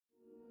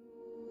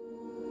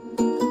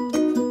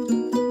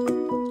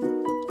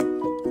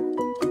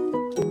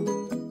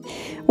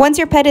Once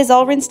your pet is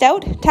all rinsed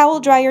out, towel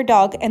dry your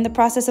dog and the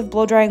process of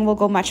blow drying will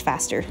go much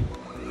faster.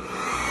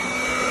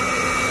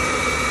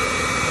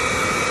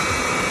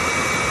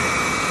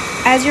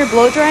 As you're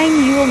blow drying,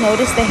 you will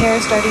notice the hair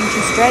starting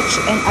to stretch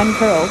and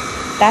uncurl.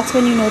 That's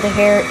when you know the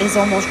hair is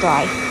almost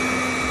dry.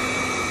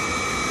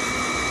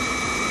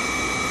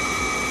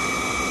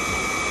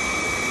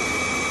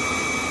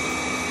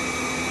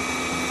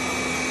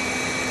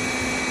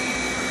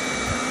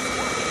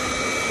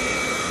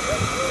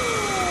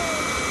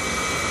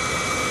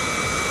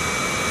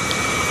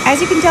 As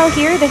you can tell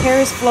here, the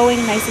hair is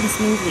flowing nice and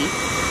smoothly.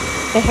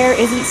 The hair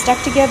isn't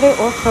stuck together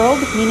or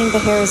curled, meaning the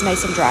hair is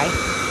nice and dry.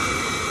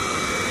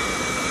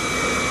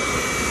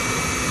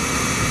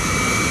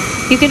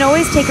 You can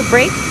always take a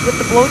break with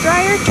the blow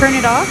dryer, turn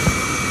it off,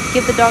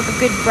 give the dog a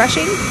good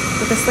brushing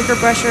with a slicker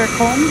brush or a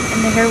comb,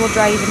 and the hair will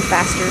dry even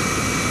faster.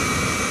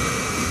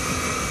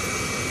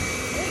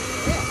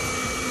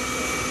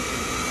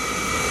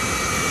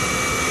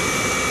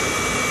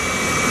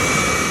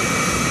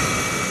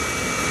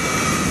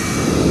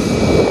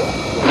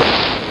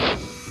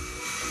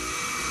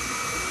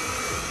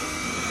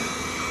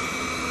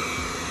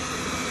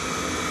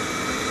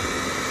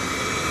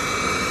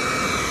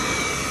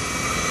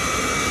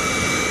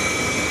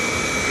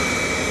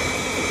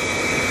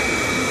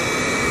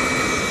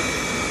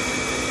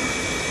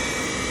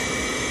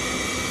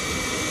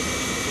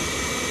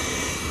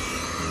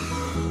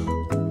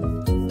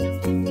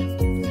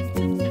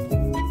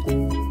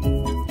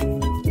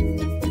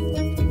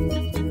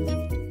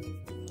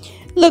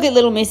 Look at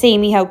little Miss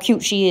Amy, how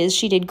cute she is.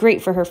 She did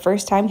great for her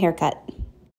first time haircut.